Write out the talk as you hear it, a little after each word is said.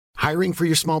Hiring for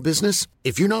your small business?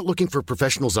 If you're not looking for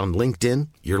professionals on LinkedIn,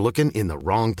 you're looking in the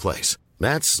wrong place.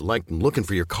 That's like looking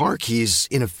for your car keys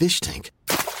in a fish tank.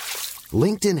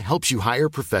 LinkedIn helps you hire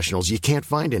professionals you can't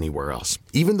find anywhere else,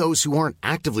 even those who aren't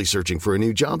actively searching for a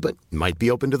new job but might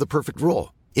be open to the perfect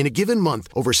role. In a given month,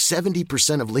 over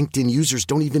 70% of LinkedIn users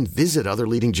don't even visit other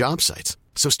leading job sites.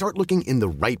 So start looking in the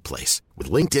right place.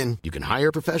 With LinkedIn, you can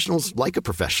hire professionals like a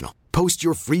professional. Post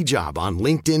your free job on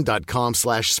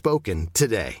linkedin.com/spoken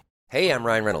today. Hey, I'm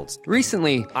Ryan Reynolds.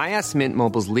 Recently, I asked Mint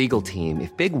Mobile's legal team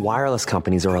if big wireless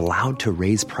companies are allowed to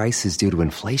raise prices due to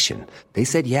inflation. They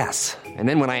said yes. And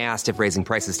then when I asked if raising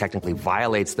prices technically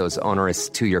violates those onerous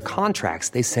two-year contracts,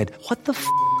 they said, "What the f***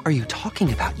 are you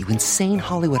talking about, you insane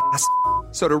Hollywood ass?"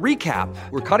 So to recap,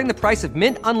 we're cutting the price of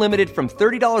Mint Unlimited from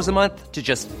 $30 a month to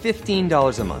just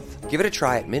 $15 a month. Give it a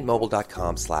try at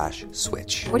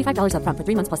mintmobile.com/switch. $45 up front for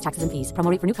 3 months plus taxes and fees.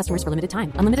 Promo rate for new customers for limited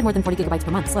time. Unlimited more than 40 gigabytes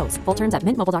per month. Slows full terms at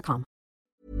mintmobile.com.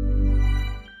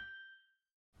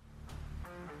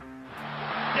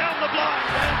 Down the blind,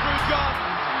 Andrew John.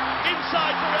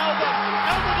 Inside for Albert.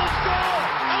 Albert will score.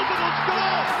 Albert will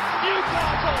score.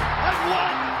 Newcastle have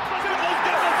won. Fiddler's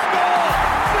going to score.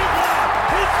 Fiddler,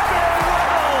 it's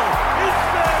farewell. It's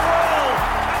farewell.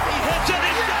 And he hits it.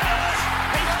 He's got it.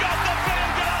 He's got the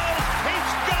field goal.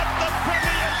 He's got the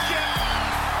premiership.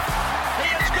 He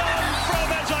has gone from,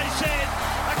 as I said,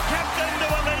 a captain to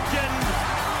a legend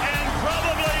and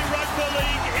probably rugby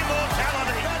league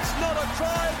immortality. That's not a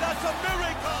try. That's a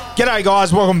miracle. G'day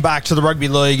guys, welcome back to the Rugby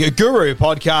League Guru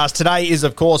podcast. Today is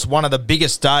of course one of the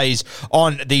biggest days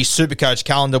on the Supercoach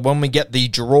calendar when we get the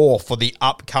draw for the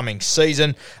upcoming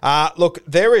season. Look,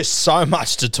 there is so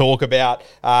much to talk about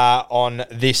on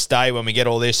this day when we get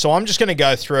all this, so I'm just going to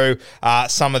go through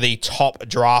some of the top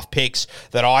draft picks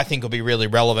that I think will be really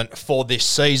relevant for this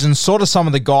season, sort of some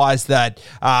of the guys that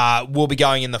will be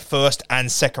going in the first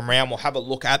and second round. We'll have a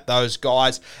look at those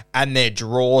guys and their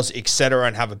draws, etc.,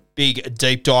 and have a big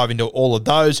deep dive into all of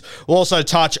those. We'll also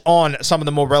touch on some of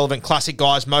the more relevant classic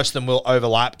guys. Most of them will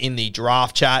overlap in the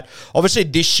draft chat. Obviously,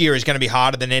 this year is going to be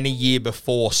harder than any year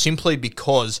before simply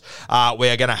because we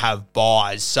are going to have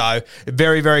buys. So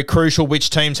very, very crucial which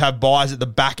teams have buys at the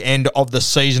back end of the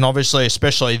season, obviously,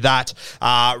 especially that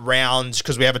round,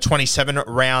 because we have a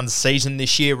 27-round season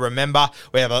this year. Remember,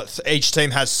 we have each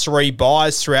team has 3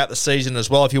 buys throughout the season as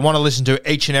well. If you want to listen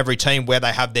to each and every team where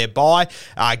they have their buy,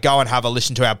 go and have a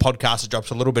listen to our podcast. It drops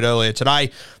a little bit earlier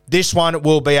today. This one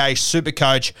will be a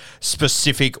Supercoach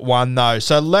specific one though.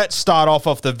 So let's start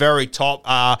off the very top.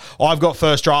 I've got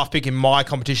first draft pick in my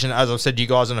competition, as I've said to you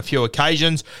guys on a few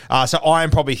occasions. So I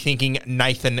am probably thinking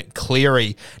Nathan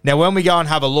Cleary. Now, when we go and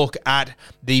have a look at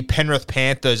the Penrith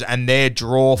Panthers and their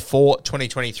draw for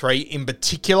 2023, in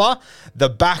particular, the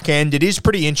back end, it is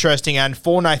pretty interesting. And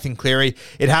for Nathan Cleary,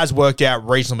 it has worked out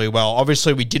reasonably well.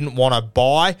 Obviously, we didn't want to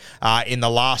buy in the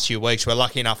last few weeks. We're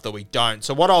lucky enough that we don't.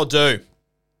 So what I'll do,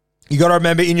 you got to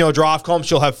remember, in your draft comps,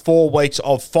 you'll have 4 weeks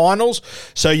of finals.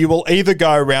 So you will either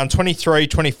go around 23,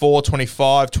 24,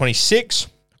 25, 26,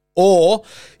 or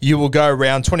you will go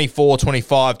around 24,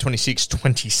 25, 26,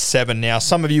 27. Now,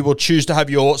 some of you will choose to have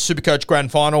your Supercoach Grand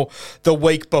Final the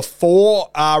week before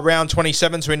round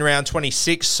 27, so in round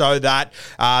 26, so that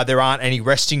there aren't any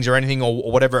restings or anything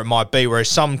or whatever it might be, whereas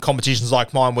some competitions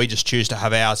like mine, we just choose to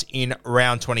have ours in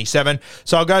round 27.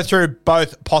 So I'll go through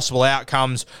both possible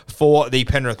outcomes for the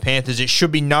Penrith Panthers. It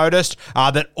should be noticed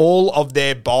that all of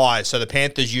their buys, so the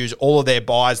Panthers use all of their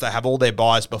buys, they have all their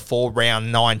buys before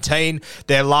round 19.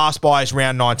 Their last buy is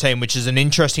round 19, which is an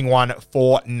interesting one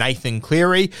for Nathan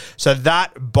Cleary. So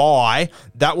that buy,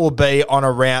 that will be on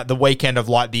around the weekend of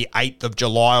like the 8th of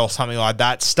July or something like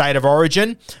that. State of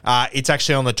Origin, it's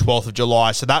actually on the 12th of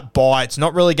July. So that buy, it's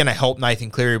not really going to help Nathan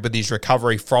Cleary with his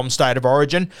recovery from State of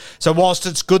Origin. So whilst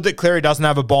it's good that Cleary doesn't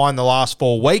have a buy in the last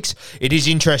 4 weeks, it is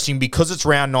interesting because it's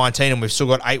round 19 and we've still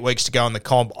got 8 weeks to go in the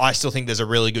comp. I still think there's a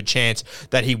really good chance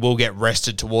that he will get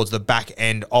rested towards the back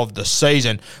end of the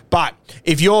season. But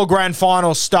if your grand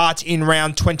final starts in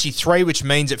round 23, which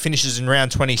means it finishes in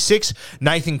round 26,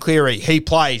 Nathan Cleary, he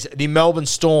plays the Melbourne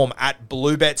Storm at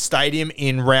Bluebet Stadium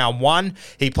in round 1.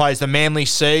 He plays the Manly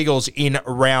Seagulls in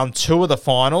round 2 of the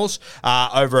finals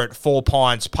over at Four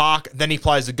Pines Park. Then he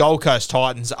plays the Gold Coast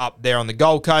Titans up there on the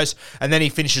Gold Coast, and then he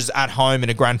finishes at home in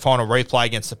a grand final replay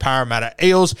against the Parramatta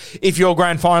Eels. If your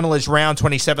grand final is round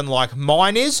 27 like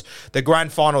mine is, the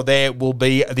grand final there will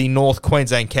be the North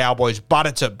Queensland Cowboys, but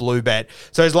it's at Bluebet.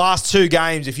 So his last 2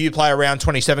 games, if you play a round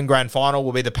 27 grand final,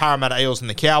 will be the Parramatta Eels and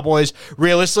the Cowboys.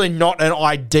 Realistically, not an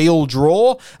ideal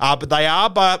draw, but they are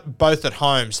both at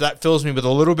home. So that fills me with a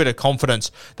little bit of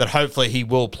confidence that hopefully he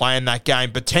will play in that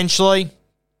game. Potentially,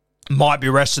 might be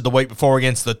rested the week before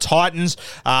against the Titans.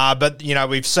 But,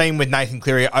 we've seen with Nathan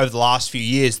Cleary over the last few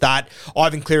years that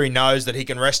Ivan Cleary knows that he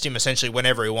can rest him essentially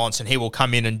whenever he wants, and he will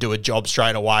come in and do a job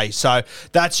straight away. So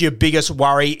that's your biggest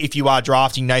worry if you are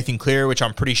drafting Nathan Cleary, which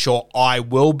I'm pretty sure I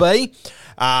will be.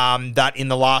 That in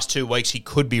the last 2 weeks he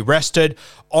could be rested.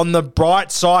 On the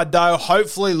bright side, though,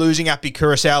 hopefully losing Api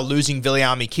Curacao, losing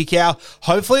Viliami Kikau,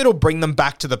 hopefully it'll bring them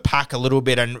back to the pack a little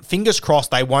bit, and fingers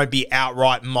crossed they won't be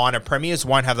outright minor premiers,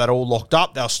 won't have that all locked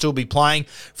up. They'll still be playing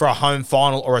for a home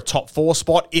final or a top 4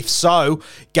 spot. If so,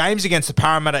 games against the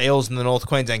Parramatta Eels and the North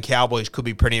Queensland Cowboys could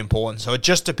be pretty important. So it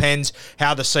just depends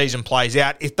how the season plays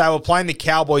out. If they were playing the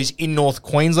Cowboys in North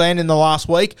Queensland in the last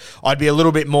week, I'd be a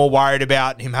little bit more worried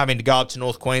about him having to go up to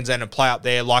North Queensland and play up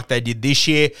there like they did this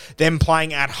year. Them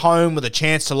playing at home with a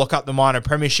chance to lock up the minor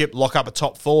premiership, lock up a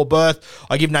top 4 berth.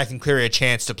 I give Nathan Cleary a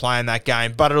chance to play in that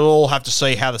game, but it'll all have to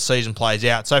see how the season plays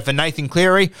out. So for Nathan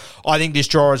Cleary, I think this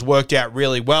draw has worked out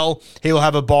really well. He'll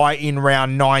have a bye in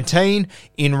round 19,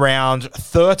 in round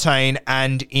 13,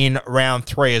 and in round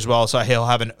 3 as well. So he'll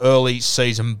have an early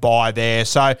season bye there.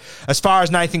 So as far as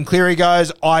Nathan Cleary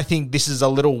goes, I think this is a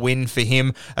little win for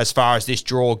him as far as this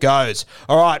draw goes.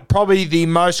 All right, probably the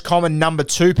most common number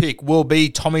 2 pick will be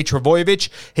Tommy Trbojevic.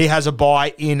 He has a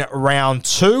bye in round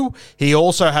 2. He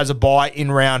also has a bye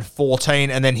in round 14,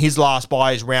 and then his last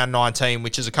bye is round 19,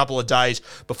 which is a couple of days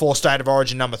before State of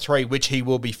Origin number 3, which he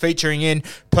will be featuring in.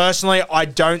 Personally, I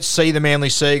don't see the Manly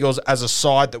Seagulls as a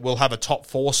side that will have a top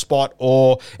 4 spot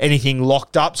or anything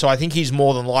locked up, so I think he's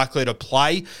more than likely to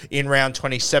play in round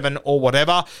 27 or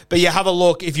whatever. But you have a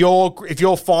look, if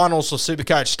your finals for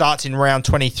Supercoach starts in round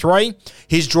 23,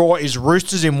 his draw is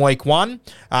Roosters in week 1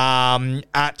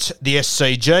 at the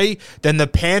SCG, then the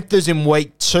Panthers in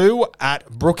week 2 at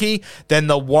Brookie, then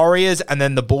the Warriors, and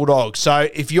then the Bulldogs. So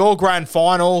if your grand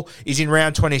final is in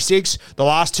round 26, the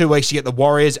last 2 weeks you get the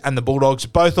Warriors and the Bulldogs,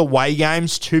 both away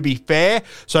games to be fair,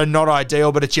 so not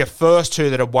ideal, but it's your first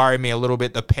 2 that have worried me a little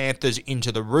bit, the Panthers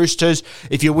into the Roosters.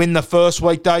 If you win the first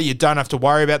week though, you don't have to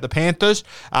worry about the Panthers,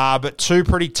 but 2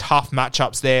 pretty tough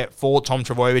matchups there for Tom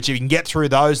Trbojevic. If you can get through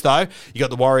those though, you got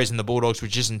the Warriors and the Bulldogs,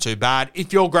 which isn't too bad.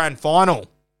 If your grand final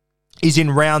is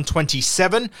in round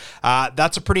 27.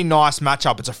 That's a pretty nice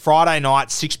matchup. It's a Friday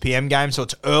night, 6 p.m. game, so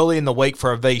it's early in the week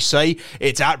for a VC.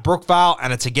 It's at Brookvale,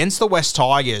 and it's against the West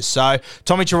Tigers. So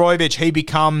Tommy Trbojevic, he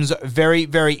becomes very,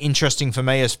 very interesting for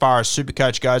me as far as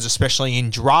Supercoach goes, especially in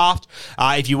draft.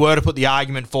 If you were to put the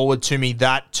argument forward to me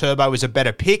that Turbo is a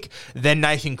better pick than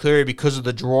Nathan Cleary because of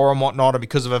the draw and whatnot, or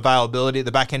because of availability at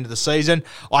the back end of the season,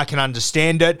 I can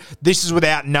understand it. This is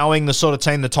without knowing the sort of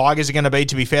team the Tigers are going to be.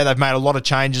 To be fair, they've made a lot of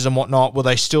changes and whatnot. Will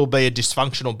they still be a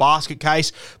dysfunctional basket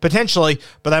case? Potentially,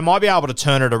 but they might be able to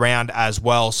turn it around as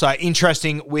well. So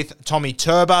interesting with Tommy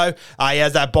Turbo. He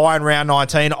has that bye in round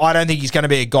 19. I don't think he's going to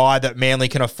be a guy that Manly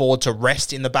can afford to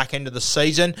rest in the back end of the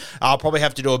season. I'll probably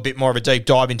have to do a bit more of a deep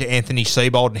dive into Anthony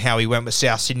Seibold and how he went with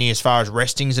South Sydney as far as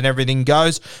restings and everything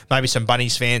goes. Maybe some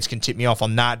Bunnies fans can tip me off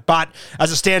on that. But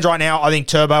as it stands right now, I think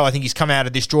Turbo, I think he's come out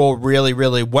of this draw really,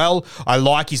 really well. I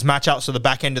like his matchups for the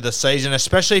back end of the season,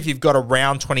 especially if you've got a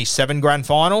round 27 grand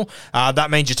final.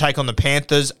 That means you take on the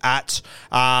Panthers at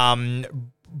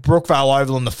Brookvale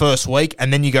Oval in the first week,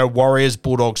 and then you go Warriors,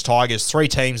 Bulldogs, Tigers, 3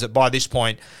 teams that by this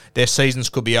point their seasons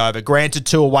could be over. Granted,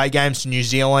 2 away games to New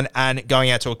Zealand and going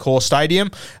out to a core stadium,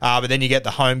 but then you get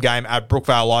the home game at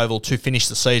Brookvale Oval to finish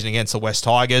the season against the West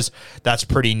Tigers. That's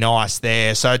pretty nice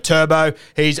there. So Turbo,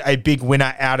 he's a big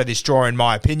winner out of this draw in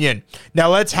my opinion. Now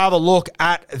let's have a look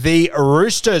at the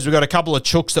Roosters. We've got a couple of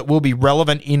chooks that will be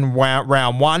relevant in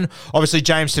round 1. Obviously,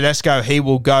 James Tedesco, he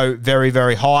will go very,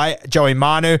 very high. Joey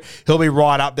Manu, he'll be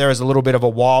right up there as a little bit of a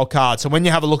wild card. So when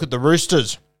you have a look at the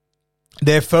Roosters,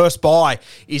 their first bye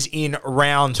is in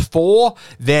round 4.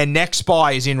 Their next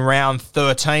bye is in round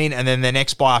 13. And then their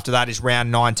next bye after that is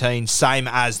round 19, same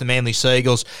as the Manly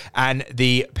Seagulls and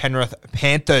the Penrith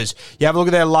Panthers. You have a look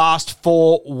at their last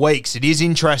 4 weeks. It is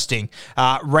interesting.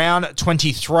 Round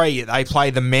 23, they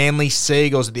play the Manly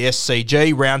Seagulls at the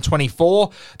SCG. Round 24,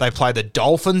 they play the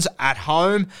Dolphins at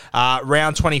home.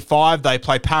 Round 25, they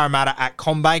play Parramatta at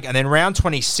CommBank. And then round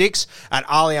 26 at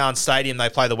Allianz Stadium, they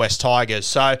play the West Tigers.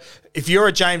 So if you're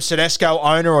a James Tedesco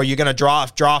owner, or you're going to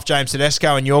draft James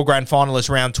Tedesco and your grand final is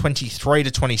round 23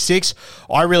 to 26,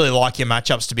 I really like your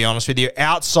matchups, to be honest with you.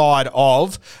 Outside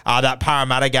of that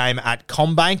Parramatta game at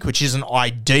CommBank, which isn't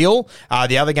ideal,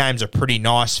 the other games are pretty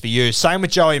nice for you. Same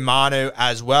with Joey Manu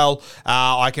as well.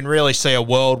 I can really see a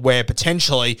world where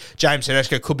potentially James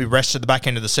Tedesco could be rested at the back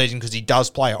end of the season because he does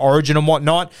play Origin and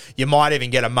whatnot. You might even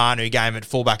get a Manu game at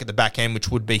fullback at the back end, which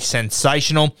would be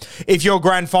sensational. If your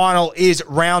grand final is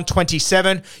round 26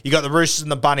 27, you got the Roosters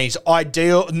and the Bunnies.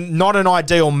 Not an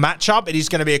ideal matchup. It is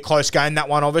going to be a close game, that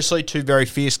one, obviously. Two very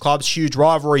fierce clubs, huge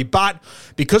rivalry. But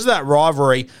because of that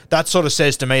rivalry, that sort of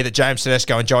says to me that James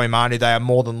Tedesco and Joey Manu, they are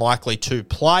more than likely to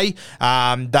play.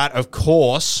 That, of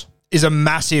course, is a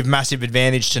massive, massive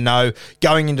advantage to know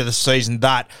going into the season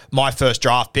that my first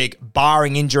draft pick,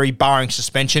 barring injury, barring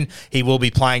suspension, he will be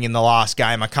playing in the last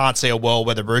game. I can't see a world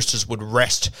where the Roosters would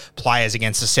rest players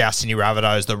against the South Sydney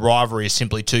Rabbitohs. The rivalry is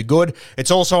simply too good.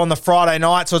 It's also on the Friday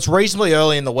night, so it's reasonably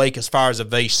early in the week as far as a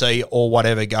VC or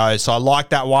whatever goes. So I like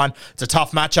that one. It's a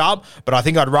tough matchup, but I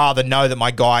think I'd rather know that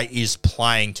my guy is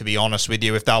playing, to be honest with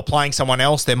you. If they were playing someone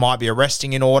else, there might be a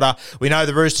resting in order. We know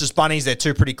the Roosters, Bunnies, they're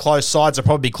two pretty close sides. They'll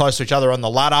probably be close to each other on the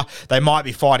ladder. They might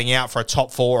be fighting out for a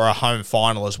top 4 or a home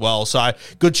final as well. So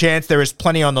good chance there is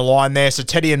plenty on the line there. So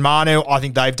Teddy and Manu, I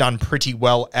think they've done pretty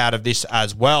well out of this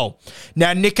as well.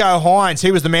 Now, Nicho Hynes,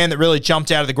 he was the man that really jumped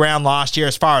out of the ground last year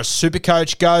as far as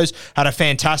Supercoach goes. Had a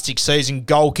fantastic season,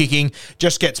 goal kicking,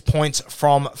 just gets points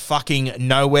from fucking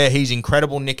nowhere. He's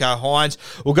incredible, Nicho Hynes.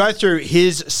 We'll go through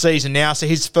his season now. So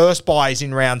his first bye is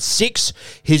in round 6,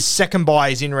 his second bye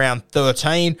is in round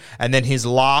 13, and then his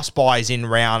last bye is in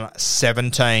round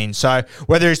 17. So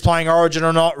whether he's playing Origin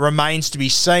or not remains to be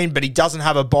seen, but he doesn't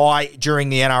have a bye during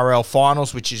the NRL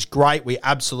finals, which is great. We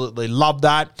absolutely love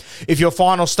that. If your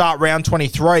finals start round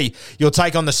 23, you'll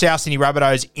take on the South Sydney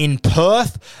Rabbitohs in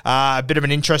Perth. A bit of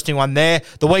an interesting one there.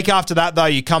 The week after that, though,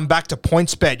 you come back to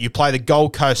PointsBet. You play the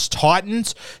Gold Coast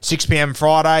Titans, 6 p.m.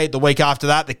 Friday. The week after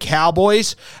that, the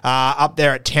Cowboys up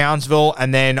there at Townsville.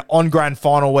 And then on grand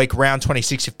final week, round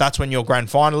 26, if that's when your grand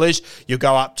final is, you'll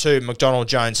go up to McDonald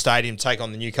Jones Stadium, take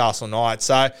on the Newcastle Knights.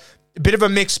 So a bit of a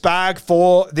mixed bag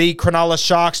for the Cronulla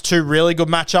Sharks. Two really good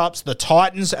matchups, the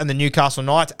Titans and the Newcastle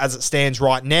Knights as it stands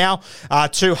right now.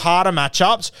 Two harder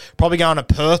matchups, probably going to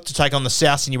Perth to take on the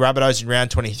South Sydney Rabbitohs in round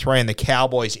 23 and the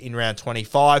Cowboys in round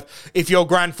 25. If your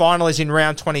grand final is in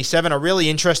round 27, a really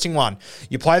interesting one.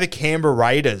 You play the Canberra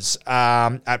Raiders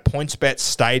at PointsBet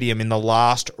Stadium in the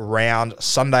last round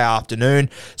Sunday afternoon.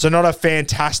 So not a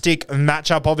fantastic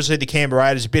matchup. Obviously the Canberra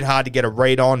Raiders, a bit hard to get a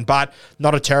read on, but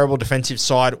not a terrible defensive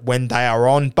side when they are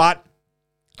on, but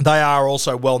they are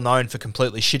also well known for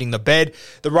completely shitting the bed.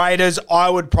 The Raiders,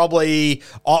 I'd probably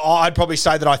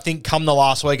say that I think come the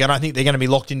last week, and I think they're going to be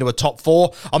locked into a top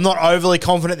 4. I'm not overly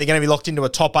confident they're going to be locked into a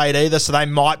top 8 either, so they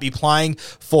might be playing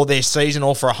for their season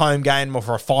or for a home game or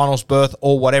for a finals berth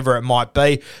or whatever it might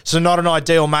be. So not an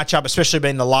ideal matchup, especially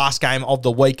being the last game of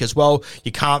the week as well.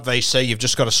 You can't VC, you've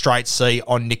just got a straight C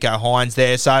on Nicho Hynes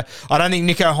there. So I don't think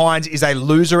Nicho Hynes is a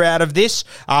loser out of this,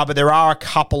 but there are a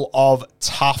couple of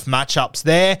tough matchups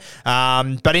there.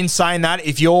 But in saying that,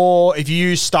 if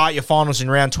you start your finals in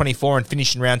round 24 and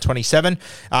finish in round 27,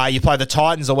 you play the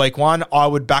Titans a week 1, I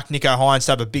would back Nicho Hynes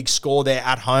to have a big score there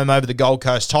at home over the Gold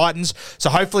Coast Titans. So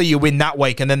hopefully you win that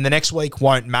week, and then the next week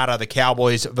won't matter. The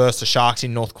Cowboys versus the Sharks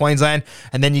in North Queensland,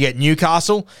 and then you get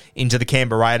Newcastle into the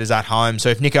Canberra Raiders at home. So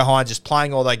if Nicho Hynes is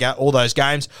playing all those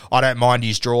games, I don't mind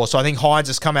his draw. So I think Hynes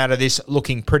has come out of this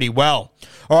looking pretty well.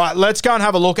 All right, let's go and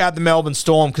have a look at the Melbourne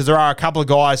Storm, because there are a couple of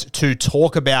guys to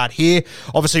talk about here.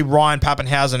 Obviously, Ryan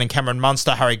Papenhuyzen and Cameron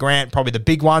Munster, Harry Grant, probably the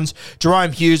big ones.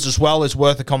 Jerome Hughes as well is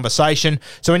worth a conversation.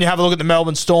 So when you have a look at the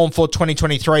Melbourne Storm for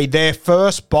 2023, their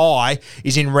first bye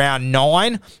is in round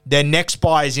 9. Their next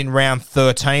bye is in round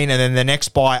 13. And then the next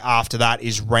bye after that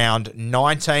is round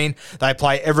 19. They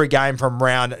play every game from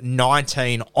round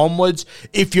 19 onwards.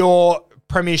 If your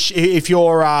finals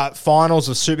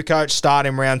of Supercoach start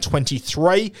in round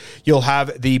 23, you'll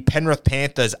have the Penrith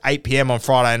Panthers 8 p.m. on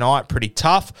Friday night, pretty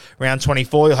tough. Round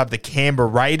 24, you'll have the Canberra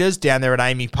Raiders down there at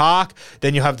Amy Park.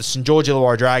 Then you'll have the St. George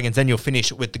Illawarra Dragons. Then you'll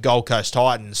finish with the Gold Coast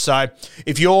Titans. So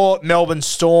if you're Melbourne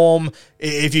Storm,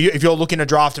 if you're looking to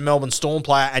draft a Melbourne Storm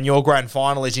player and your grand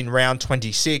final is in round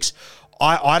 26,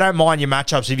 I don't mind your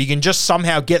matchups. If you can just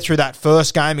somehow get through that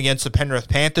first game against the Penrith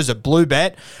Panthers at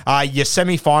Bluebet, your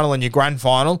semi-final and your grand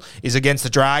final is against the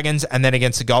Dragons and then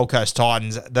against the Gold Coast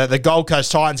Titans. The Gold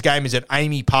Coast Titans game is at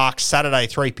Amy Park Saturday,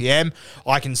 3 p.m.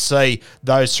 I can see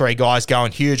those three guys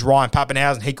going huge. Ryan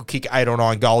Papenhuyzen, he could kick 8 or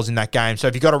 9 goals in that game. So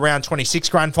if you've got a round 26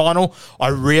 grand final, I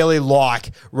really like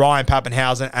Ryan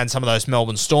Papenhuyzen and some of those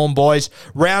Melbourne Storm boys.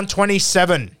 Round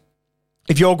 27.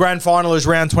 If your grand final is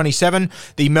round 27,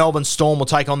 the Melbourne Storm will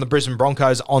take on the Brisbane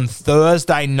Broncos on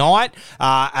Thursday night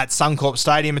at Suncorp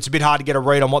Stadium. It's a bit hard to get a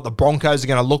read on what the Broncos are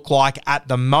going to look like at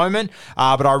the moment,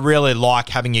 but I really like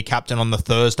having your captain on the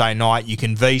Thursday night. You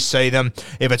can VC them.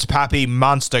 If it's Pappy,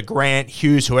 Munster, Grant,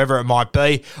 Hughes, whoever it might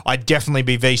be, I'd definitely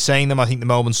be VCing them. I think the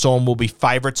Melbourne Storm will be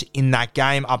favourites in that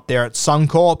game up there at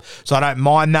Suncorp, so I don't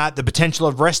mind that. The potential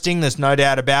of resting, there's no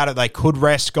doubt about it. They could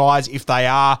rest guys if they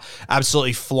are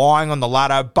absolutely flying on the ladder,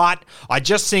 but I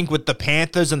just think with the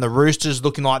Panthers and the Roosters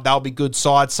looking like they'll be good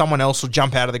sides, someone else will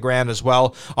jump out of the ground as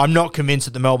well. I'm not convinced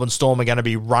that the Melbourne Storm are going to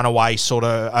be a runaway sort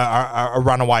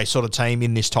of team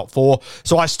in this top four,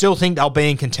 so I still think they'll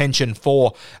be in contention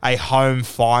for a home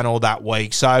final that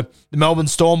week. So the Melbourne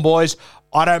Storm boys,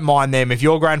 I don't mind them. If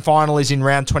your grand final is in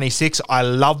round 26, I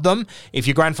love them. If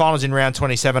your grand final is in round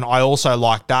 27, I also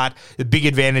like that. The big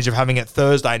advantage of having it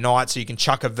Thursday night so you can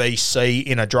chuck a VC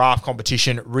in a draft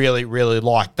competition, really, really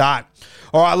like that.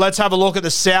 All right, let's have a look at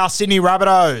the South Sydney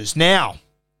Rabbitohs. Now,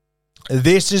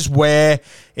 this is where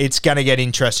it's going to get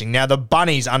interesting. Now, the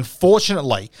Bunnies,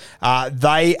 unfortunately,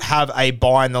 they have a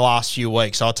bye in the last few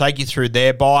weeks. I'll take you through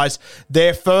their buys.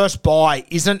 Their first bye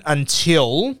isn't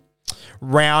until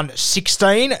round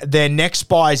 16. Their next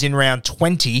bye is in round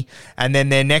 20, and then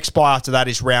their next bye after that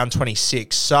is round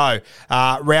 26. So,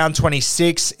 round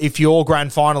 26, if your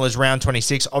grand final is round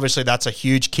 26, obviously that's a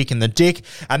huge kick in the dick,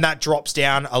 and that drops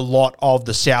down a lot of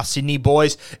the South Sydney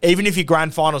boys. Even if your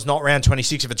grand final is not round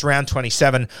 26, if it's round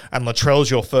 27 and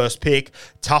Latrell's your first pick,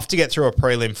 tough to get through a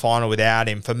prelim final without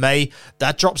him. For me,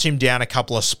 that drops him down a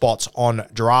couple of spots on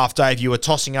draft day. If you were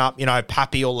tossing up,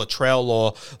 Pappy or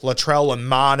Latrell and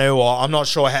Manu, or I'm not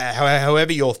sure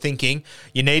however you're thinking,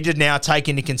 you need to now take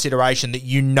into consideration that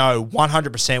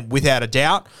 100% without a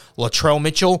doubt, Latrell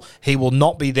Mitchell, he will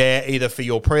not be there either for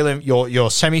your prelim, your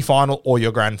semi-final or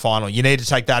your grand final. You need to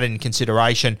take that into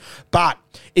consideration. But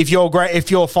if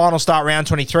your final start round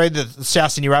 23, the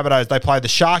South Sydney Rabbitohs, they play the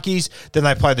Sharkies, then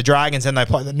they play the Dragons, then they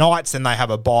play the Knights, then they have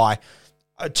a bye.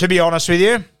 To be honest with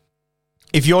you,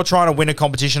 if you're trying to win a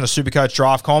competition, a Supercoach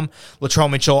Draft Com, Latrell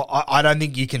Mitchell, I don't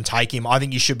think you can take him. I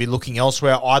think you should be looking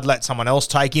elsewhere. I'd let someone else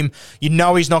take him.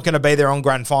 He's not going to be there on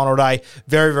Grand Final Day.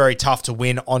 Very, very tough to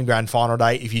win on Grand Final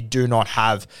Day if you do not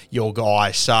have your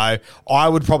guy. So I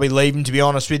would probably leave him, to be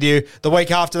honest with you. The week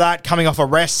after that, coming off a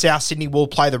rest, South Sydney will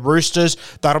play the Roosters.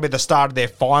 That'll be the start of their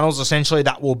finals, essentially.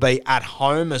 That will be at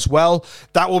home as well.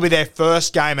 That will be their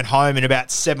first game at home in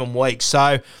about 7 weeks.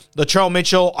 So Latrell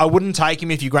Mitchell, I wouldn't take him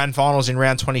if your grand final's in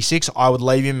round 26. I would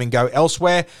leave him and go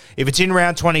elsewhere. If it's in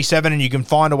round 27 and you can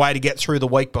find a way to get through the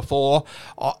week before,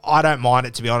 I don't mind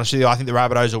it, to be honest with you. I think the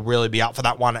Rabbitohs will really be up for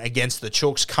that one against the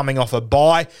Chooks coming off a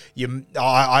bye.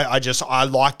 I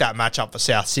like that matchup for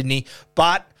South Sydney,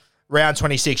 but round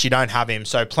 26, you don't have him,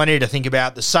 so plenty to think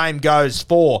about. The same goes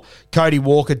for Cody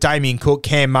Walker, Damien Cook,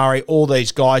 Cam Murray, all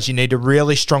these guys. You need to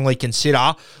really strongly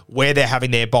consider where they're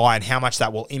having their bye and how much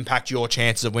that will impact your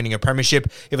chances of winning a premiership.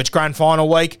 If it's grand final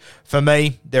week, for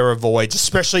me, they're avoids,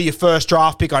 especially your first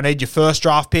draft pick. I need your first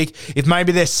draft pick. If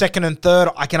maybe they're second and third,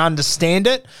 I can understand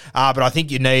it, but I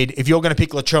think if you're going to pick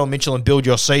Latrell Mitchell and build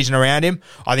your season around him,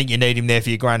 I think you need him there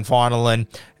for your grand final. And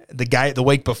the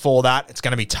week before that, it's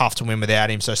going to be tough to win without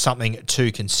him, so something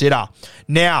to consider.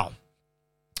 Now,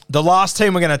 the last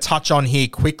team we're going to touch on here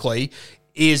quickly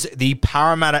is the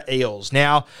Parramatta Eels.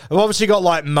 Now, we've obviously got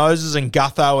like Moses and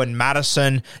Gutho and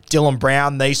Madison, Dylan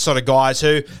Brown, these sort of guys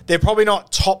who they're probably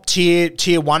not top tier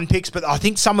 1 picks, but I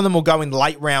think some of them will go in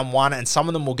late round 1 and some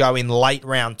of them will go in late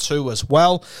round 2 as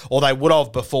well, or they would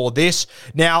have before this.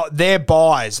 Now, their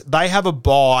buys, they have a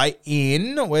buy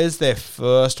in, where's their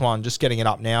first one? Just getting it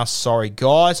up now. Sorry,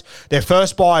 guys. Their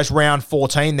first buy is round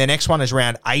 14. Their next one is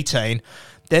round 18.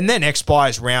 Then their next buy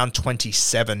is round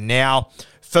 27. Now,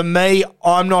 for me,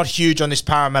 I'm not huge on this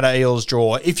Parramatta Eels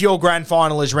draw. If your grand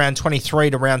final is round 23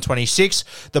 to round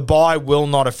 26, the bye will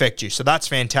not affect you. So that's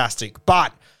fantastic.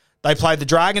 But they play the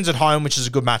Dragons at home, which is a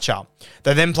good matchup.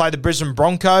 They then play the Brisbane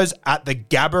Broncos at the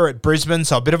Gabba at Brisbane,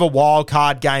 so a bit of a wild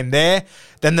card game there.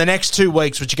 Then the next 2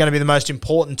 weeks, which are going to be the most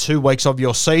important 2 weeks of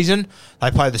your season,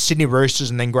 they play the Sydney Roosters,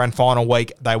 and then grand final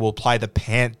week, they will play the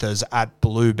Panthers at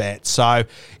Bluebet. So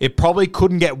it probably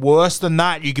couldn't get worse than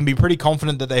that. You can be pretty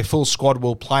confident that their full squad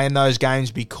will play in those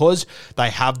games because they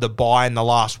have the bye in the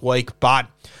last week, but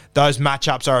those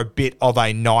matchups are a bit of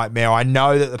a nightmare. I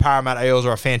know that the Parramatta Eels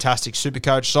are a fantastic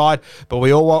Supercoach side, but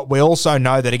we also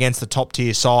know that against the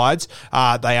top-tier sides,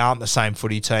 they aren't the same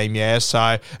footy team, yeah?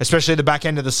 So, especially the back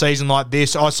end of the season like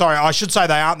this. Oh, sorry, I should say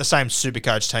they aren't the same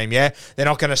Supercoach team, yeah? They're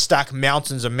not going to stack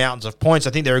mountains and mountains of points. I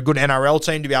think they're a good NRL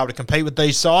team to be able to compete with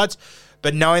these sides.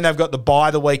 But knowing they've got the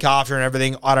bye the week after and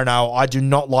everything, I don't know. I do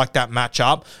not like that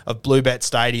matchup of Bluebet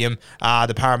Stadium,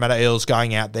 the Parramatta Eels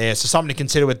going out there. So something to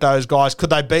consider with those guys. Could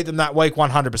they beat them that week?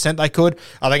 100% they could.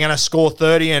 Are they going to score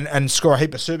 30 and score a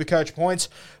heap of Supercoach points?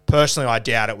 Personally, I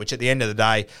doubt it, which at the end of the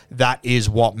day, that is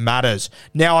what matters.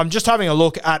 Now, I'm just having a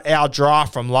look at our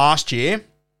draft from last year.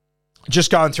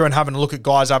 Just going through and having a look at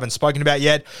guys I haven't spoken about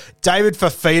yet. David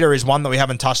Fifita is one that we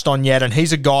haven't touched on yet, and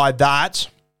he's a guy that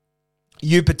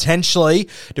you potentially,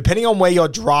 depending on where you're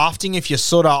drafting, if you're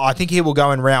I think he will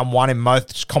go in round 1 in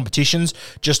most competitions,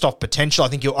 just off potential. I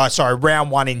think round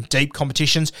 1 in deep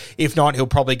competitions. If not, he'll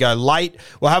probably go late.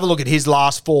 We'll have a look at his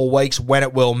last 4 weeks when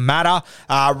it will matter.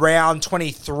 Round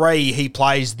 23, he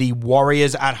plays the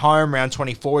Warriors at home. Round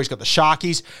 24, he's got the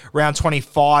Sharkies. Round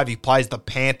 25, he plays the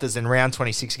Panthers. And round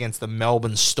 26 against the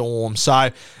Melbourne Storm. So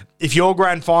if your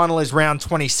grand final is round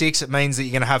 26, it means that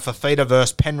you're going to have Fifita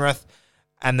versus Penrith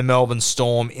and the Melbourne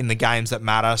Storm in the games that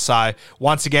matter. So,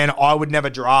 once again, I would never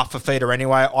draft Fifita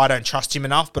anyway. I don't trust him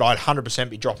enough, but I'd 100%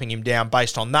 be dropping him down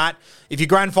based on that. If your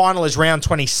grand final is round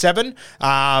 27,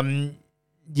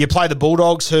 you play the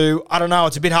Bulldogs, who, I don't know,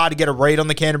 it's a bit hard to get a read on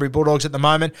the Canterbury Bulldogs at the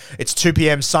moment. It's 2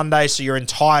 p.m. Sunday, so your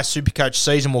entire Supercoach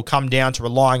season will come down to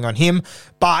relying on him.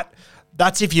 But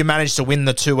that's if you manage to win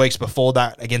the 2 weeks before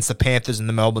that against the Panthers and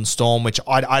the Melbourne Storm, which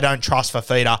I don't trust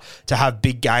Fifita to have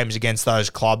big games against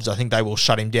those clubs. I think they will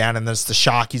shut him down, and there's the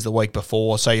Sharkies the week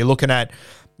before. So you're looking at,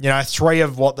 3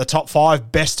 of the top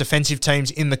 5 best defensive teams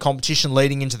in the competition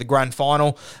leading into the grand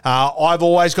final. I've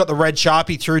always got the red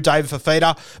Sharpie through David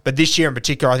Fifita, but this year in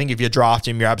particular, I think if you draft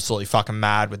him, you're absolutely fucking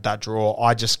mad with that draw.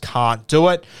 I just can't do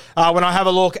it. When I have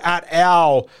a look at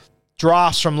our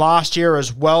drafts from last year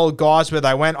as well, guys, where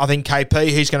they went, I think KP,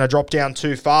 he's going to drop down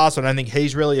too far, so I don't think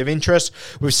he's really of interest.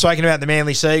 We've spoken about the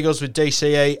Manly Seagulls with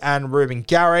DCE and Ruben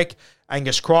Garrick.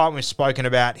 Angus Crichton, we've spoken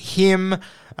about him.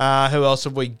 Who else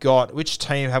have we got? Which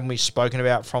team haven't we spoken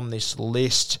about from this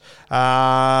list?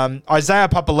 Isaiah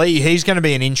Papali'i, he's going to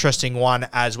be an interesting one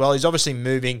as well. He's obviously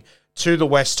moving to the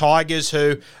West Tigers,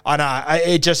 who, I know,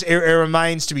 it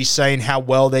remains to be seen how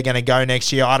well they're going to go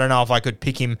next year. I don't know if I could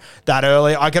pick him that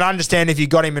early. I could understand if you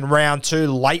got him in round 2,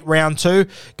 late round 2,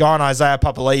 go on Isaiah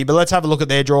Papali'i, but let's have a look at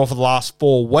their draw for the last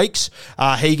 4 weeks.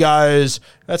 He goes,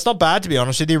 that's not bad, to be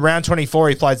honest with you. Round 24,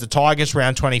 he plays the Tigers.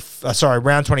 Round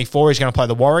 24, he's going to play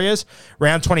the Warriors.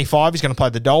 Round 25, he's going to play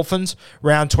the Dolphins.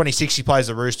 Round 26, he plays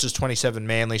the Roosters. 27,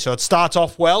 Manly. So it starts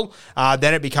off well.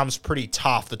 Then it becomes pretty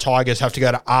tough. The Tigers have to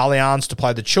go to Allianz to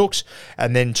play the Chooks,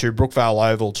 and then to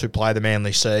Brookvale Oval to play the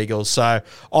Manly Seagulls. So,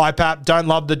 IPAP, don't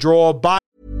love the draw, but...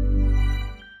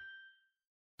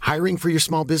 Hiring for your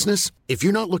small business? If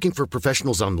you're not looking for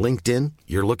professionals on LinkedIn,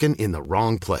 you're looking in the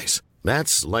wrong place.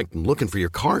 That's like looking for your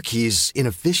car keys in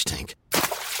a fish tank.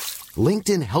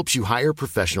 LinkedIn helps you hire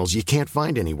professionals you can't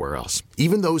find anywhere else,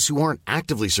 even those who aren't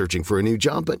actively searching for a new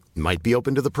job but might be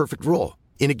open to the perfect role.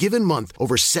 In a given month,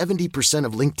 over 70%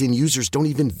 of LinkedIn users don't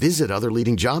even visit other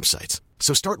leading job sites.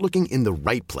 So start looking in the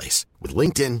right place. With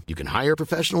LinkedIn, you can hire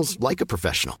professionals like a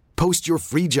professional. Post your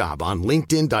free job on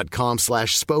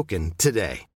linkedin.com/spoken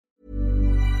today.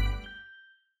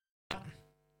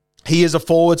 He is a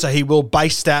forward, so he will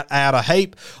base stat out a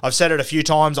heap. I've said it a few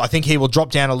times. I think he will drop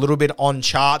down a little bit on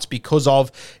charts because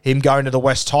of him going to the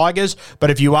West Tigers. But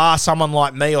if you are someone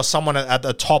like me or someone at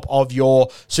the top of your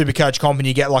Supercoach comp and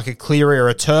you get like a Cleary or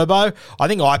a Turbo, I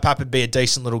think IPAP would be a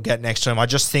decent little get next to him. I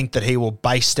just think that he will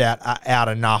base stat out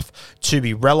enough to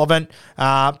be relevant.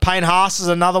 Payne Haas is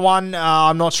another one.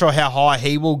 I'm not sure how high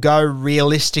he will go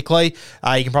realistically.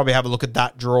 You can probably have a look at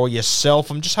that draw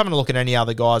yourself. I'm just having a look at any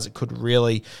other guys that could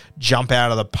really jump out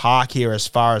of the park here as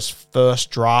far as first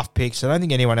draft picks. I don't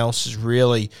think anyone else is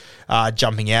really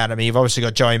jumping out. I mean, you've obviously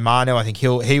got Joey Manu. I think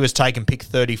he was taken pick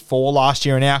 34 last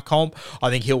year in our comp. I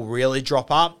think he'll really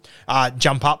jump up.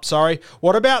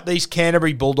 What about these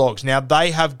Canterbury Bulldogs? Now,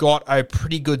 they have got a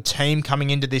pretty good team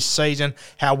coming into this season.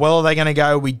 How well are they going to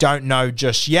go? We don't know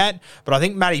just yet. But I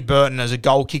think Matty Burton, as a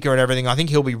goal kicker and everything, I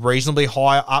think he'll be reasonably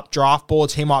high up draft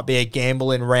boards. He might be a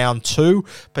gamble in round 2,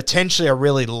 potentially a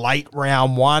really late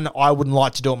round 1. I wouldn't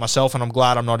like to do it myself, and I'm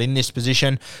glad I'm not in this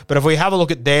position. But if we have a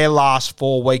look at their last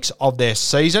 4 weeks of their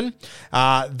season,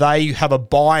 they have a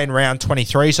bye in round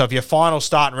 23. So if your final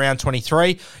start in round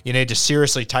 23, you need to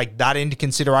seriously take that into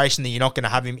consideration, that you're not going to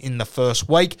have him in the first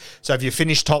week. So if you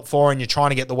finish top 4 and you're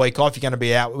trying to get the week off, you're going to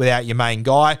be out without your main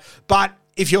guy. But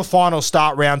if your finals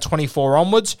start round 24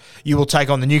 onwards, you will take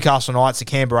on the Newcastle Knights, the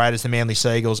Canberra Raiders, the Manly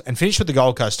Seagulls, and finish with the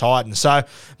Gold Coast Titans. So,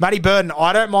 Matty Burton,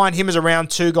 I don't mind him as a round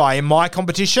 2 guy in my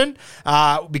competition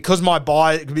because my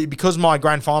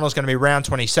grand final is going to be round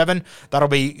 27. That'll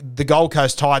be the Gold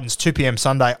Coast Titans, 2 p.m.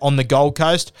 Sunday on the Gold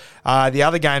Coast. The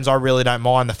other games I really don't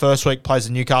mind. The first week plays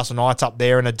the Newcastle Knights up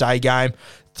there in a day game.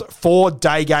 4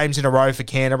 day games in a row for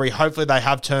Canterbury. Hopefully they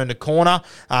have turned a corner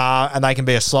and they can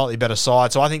be a slightly better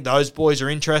side. So I think those boys are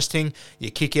interesting.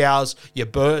 Your Kickouts, your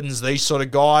Burtons, these sort of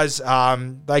guys,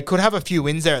 they could have a few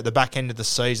wins there at the back end of the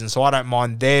season. So I don't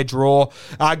mind their draw.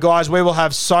 Guys, we will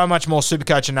have so much more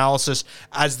Supercoach analysis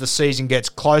as the season gets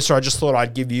closer. I just thought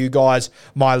I'd give you guys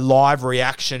my live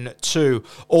reaction to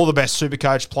all the best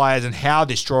Supercoach players and how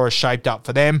this draw is shaped up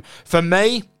for them. For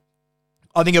me,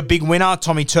 I think a big winner,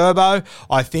 Tommy Turbo.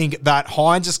 I think that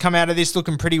Hines has come out of this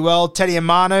looking pretty well. Teddy and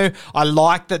Manu, I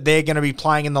like that they're going to be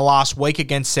playing in the last week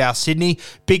against South Sydney.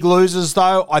 Big losers,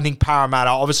 though, I think Parramatta,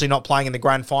 obviously not playing in the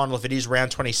grand final if it is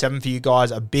round 27 for you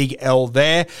guys, a big L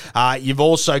there. You've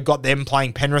also got them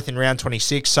playing Penrith in round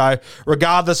 26, so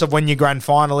regardless of when your grand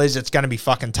final is, it's going to be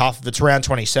fucking tough. If it's round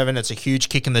 27, it's a huge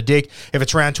kick in the dick. If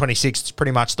it's round 26, it's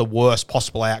pretty much the worst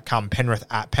possible outcome, Penrith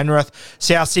at Penrith.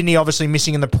 South Sydney obviously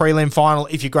missing in the prelim final.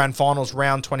 If your grand final's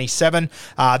round 27,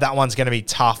 that one's going to be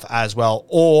tough as well.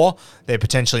 Or they're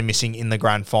potentially missing in the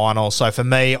grand final. So for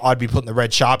me, I'd be putting the red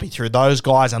Sharpie through those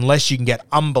guys unless you can get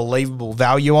unbelievable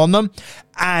value on them.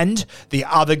 And the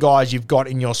other guys you've got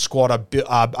in your squad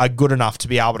are good enough to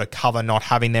be able to cover not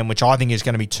having them, which I think is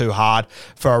going to be too hard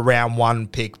for a round 1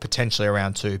 pick, potentially a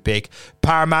round 2 pick.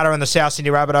 Parramatta and the South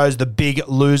Sydney Rabbitohs, the big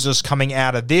losers coming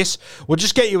out of this. We'll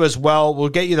just get you as well. We'll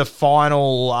get you the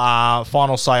final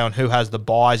say on who has the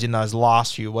buys in those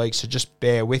last few weeks, so just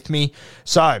bear with me.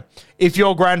 So, if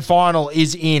your grand final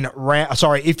is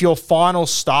if your final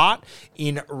start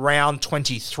in round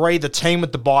 23, the team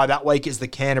with the bye that week is the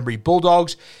Canterbury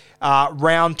Bulldogs.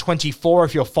 Round 24,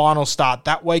 if your final start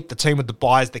that week, the team with the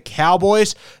bye is the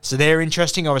Cowboys. So they're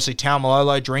interesting. Obviously,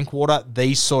 Taumalolo, Drinkwater,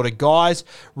 these sort of guys.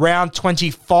 Round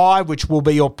 25, which will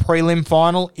be your prelim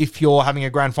final. If you're having a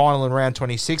grand final in round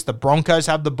 26, the Broncos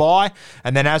have the bye.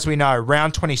 And then as we know,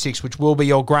 round 26, which will be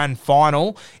your grand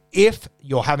final, if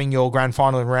you're having your grand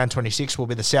final in round 26, will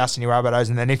be the South Sydney Rabbitohs.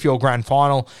 And then if your grand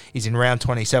final is in round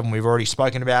 27, we've already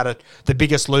spoken about it. The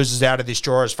biggest losers out of this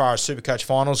draw as far as Supercoach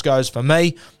finals goes for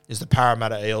me is the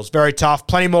Parramatta Eels. Very tough.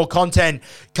 Plenty more content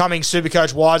coming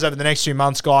Supercoach-wise over the next few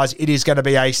months, guys. It is going to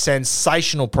be a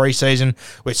sensational preseason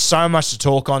with so much to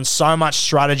talk on, so much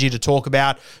strategy to talk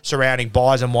about surrounding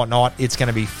buys and whatnot. It's going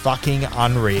to be fucking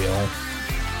unreal.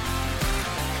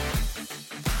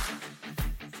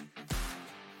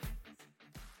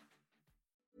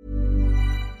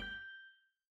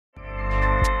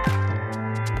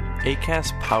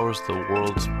 Acast powers the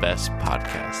world's best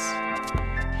podcasts.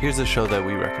 Here's a show that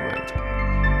we recommend.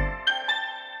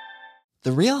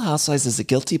 The Real Housewives is a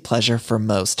guilty pleasure for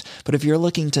most, but if you're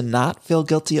looking to not feel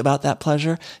guilty about that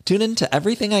pleasure, tune in to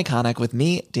Everything Iconic with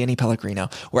me, Danny Pellegrino,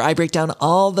 where I break down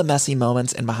all the messy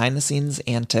moments and behind-the-scenes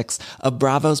antics of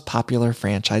Bravo's popular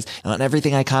franchise. And on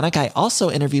Everything Iconic, I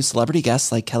also interview celebrity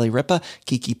guests like Kelly Ripa,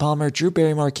 Keke Palmer, Drew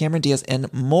Barrymore, Cameron Diaz,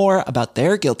 and more about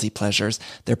their guilty pleasures,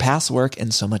 their past work,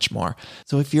 and so much more.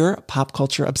 So if you're pop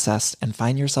culture obsessed and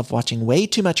find yourself watching way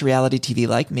too much reality TV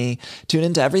like me, tune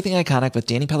in to Everything Iconic with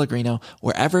Danny Pellegrino,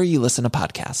 wherever you listen to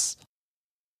podcasts.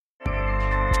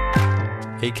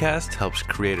 Acast helps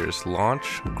creators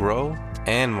launch, grow,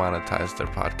 and monetize their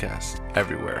podcasts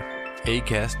everywhere.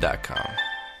 Acast.com.